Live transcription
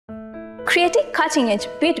Creating cutting-edge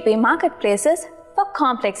B2B marketplaces for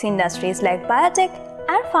complex industries like biotech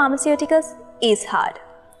and pharmaceuticals is hard.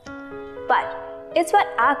 But it's what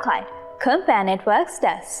our client, Compare Networks,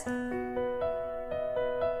 does.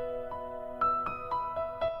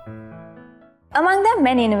 Among the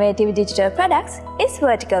many innovative digital products is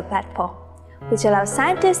Vertical Platform, which allows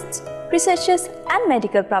scientists, researchers, and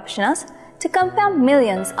medical professionals to compare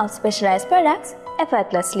millions of specialized products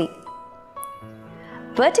effortlessly.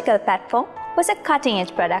 Vertical Platform was a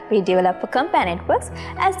cutting-edge product we developed for Compare Networks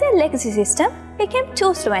as their legacy system became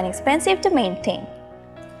too slow and expensive to maintain.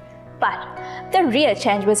 But the real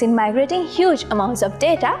change was in migrating huge amounts of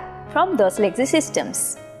data from those legacy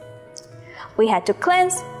systems. We had to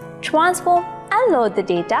cleanse, transform, and load the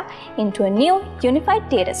data into a new unified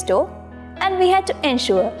data store, and we had to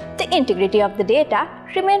ensure the integrity of the data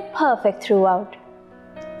remained perfect throughout.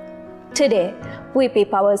 Today, VP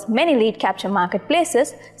powers many lead capture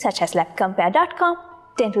marketplaces such as LabCompare.com,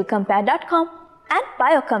 DentalCompare.com, and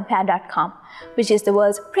BioCompare.com, which is the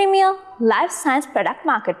world's premier life science product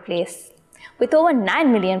marketplace, with over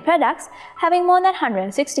 9 million products having more than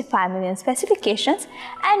 165 million specifications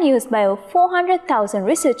and used by over 400,000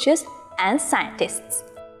 researchers and scientists.